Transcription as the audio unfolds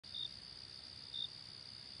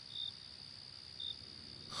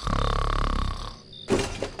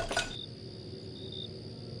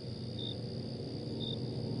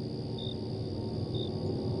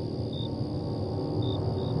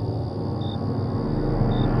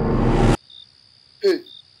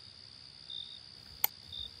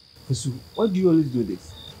So, why do you always do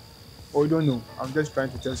this? Oh, you don't know. I'm just trying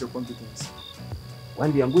to test your competence.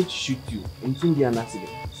 One day I'm going to shoot you and think you're an accident.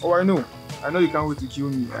 Oh, I know. I know you can't wait to kill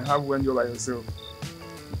me and have one girl by yourself.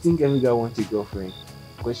 You think every guy wants a girlfriend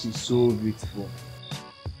because she's so beautiful.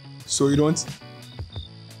 So you don't?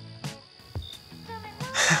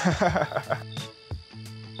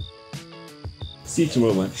 See you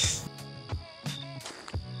tomorrow, man.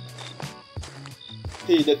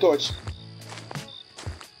 Hey, the torch.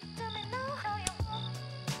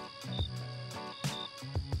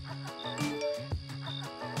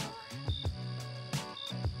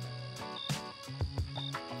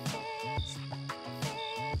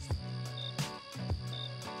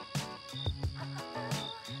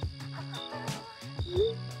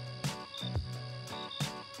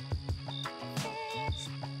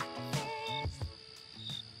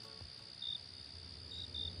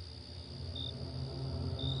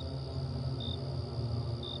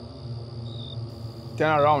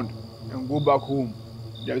 Turn around and go back home.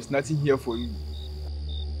 There is nothing here for you.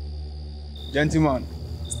 Gentlemen,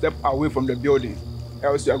 step away from the building,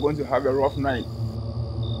 else you are going to have a rough night.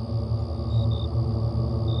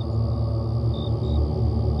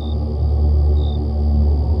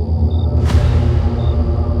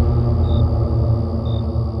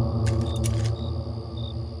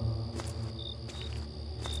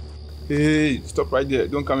 Hey, stop right there.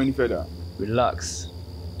 Don't come any further. Relax.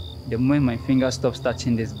 The moment my finger stops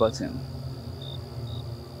touching this button,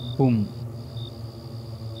 boom.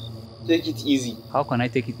 Take it easy. How can I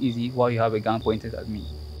take it easy while you have a gun pointed at me?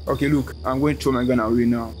 Okay, look, I'm going to throw my gun away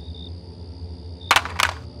now.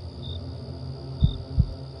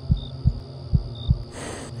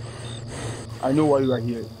 I know why you are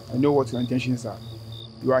here. I know what your intentions are.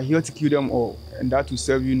 You are here to kill them all, and that will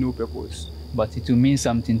serve you no purpose. But it will mean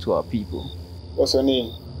something to our people. What's your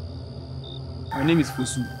name? My name is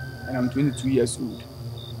Fosu, and I'm 22 years old.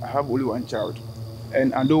 I have only one child,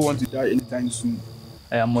 and I don't want to die anytime soon.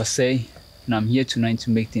 I am Osei, and I'm here tonight to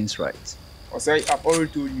make things right. Osei, I've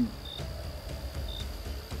already told you.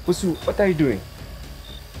 Fosu, what are you doing?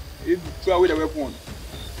 If you throw away the weapon.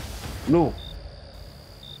 No.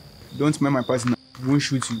 Don't mind my partner. I won't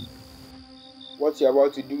shoot you. What you're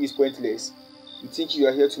about to do is pointless. You think you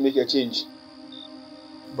are here to make a change,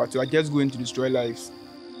 but you are just going to destroy lives.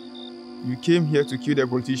 You came here to kill the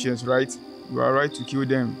politicians, right? You are right to kill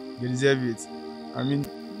them. They deserve it. I mean,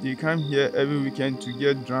 they come here every weekend to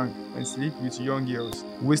get drunk and sleep with young girls,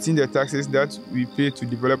 wasting the taxes that we pay to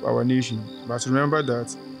develop our nation. But remember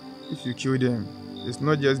that if you kill them, it's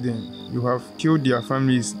not just them. You have killed their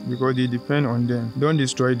families because they depend on them. Don't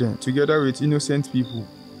destroy them together with innocent people.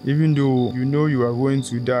 Even though you know you are going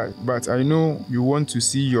to die, but I know you want to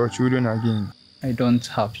see your children again. I don't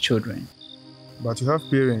have children. But you have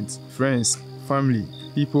parents, friends, family,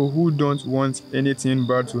 people who don't want anything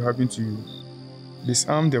bad to happen to you.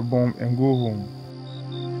 Disarm the bomb and go home.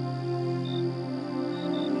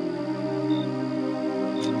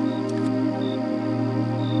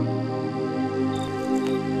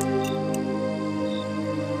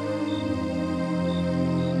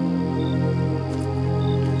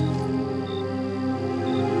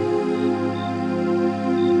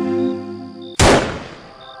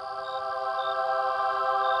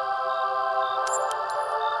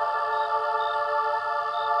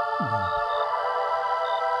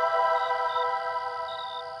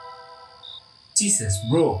 Jesus,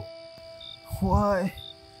 bro. Why?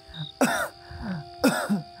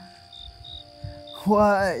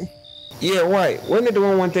 Why? Yeah, why? When did the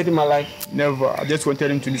one wanted in my life? Never. I just wanted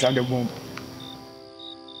him to disarm the bomb.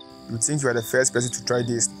 You think you are the first person to try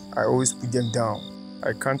this? I always put them down.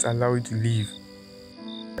 I can't allow you to leave.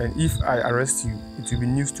 And if I arrest you, it will be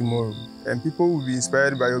news tomorrow. And people will be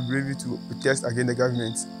inspired by your bravery to protest against the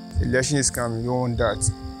government. The election is coming. You don't want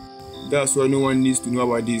that. That's why no one needs to know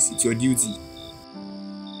about this. It's your duty.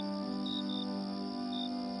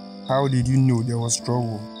 How did you know there was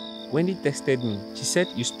trouble? Wendy texted me. She said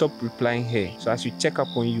you stopped replying her, so I should check up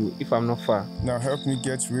on you if I'm not far. Now help me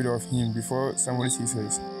get rid of him before somebody sees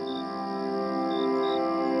us.